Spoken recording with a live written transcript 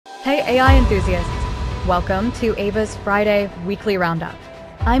Hey AI enthusiasts, welcome to AVA's Friday Weekly Roundup.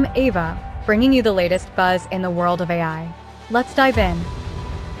 I'm Ava, bringing you the latest buzz in the world of AI. Let's dive in.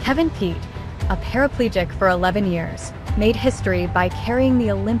 Piette, a paraplegic for 11 years, made history by carrying the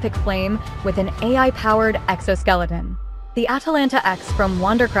Olympic flame with an AI-powered exoskeleton. The Atalanta X from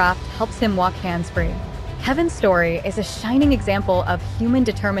Wondercraft helps him walk hands-free. Kevin's story is a shining example of human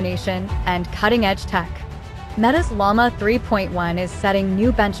determination and cutting-edge tech. Meta's Llama 3.1 is setting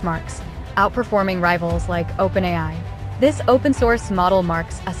new benchmarks, outperforming rivals like OpenAI. This open-source model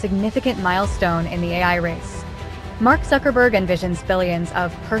marks a significant milestone in the AI race. Mark Zuckerberg envisions billions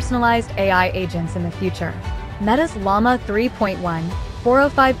of personalized AI agents in the future. Meta's Llama 3.1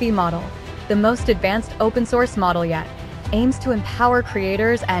 405B model, the most advanced open-source model yet, aims to empower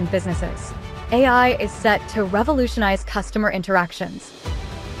creators and businesses. AI is set to revolutionize customer interactions.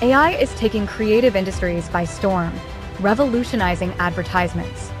 AI is taking creative industries by storm, revolutionizing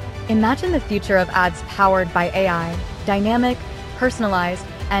advertisements. Imagine the future of ads powered by AI, dynamic, personalized,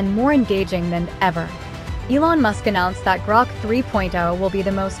 and more engaging than ever. Elon Musk announced that Grok 3.0 will be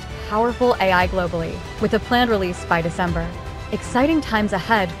the most powerful AI globally, with a planned release by December. Exciting times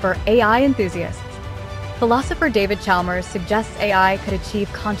ahead for AI enthusiasts. Philosopher David Chalmers suggests AI could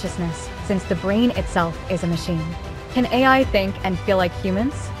achieve consciousness, since the brain itself is a machine. Can AI think and feel like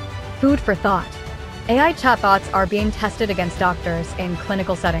humans? Food for thought. AI chatbots are being tested against doctors in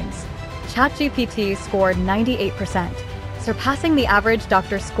clinical settings. ChatGPT scored 98%, surpassing the average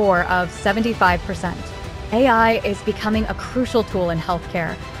doctor score of 75%. AI is becoming a crucial tool in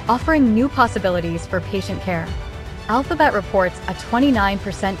healthcare, offering new possibilities for patient care. Alphabet reports a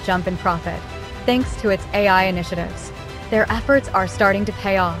 29% jump in profit, thanks to its AI initiatives. Their efforts are starting to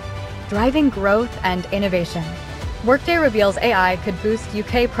pay off, driving growth and innovation. Workday reveals AI could boost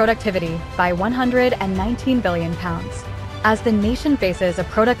UK productivity by £119 billion. As the nation faces a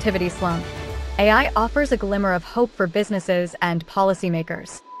productivity slump, AI offers a glimmer of hope for businesses and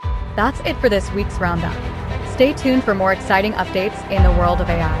policymakers. That's it for this week's Roundup. Stay tuned for more exciting updates in the world of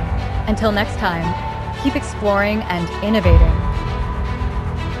AI. Until next time, keep exploring and innovating.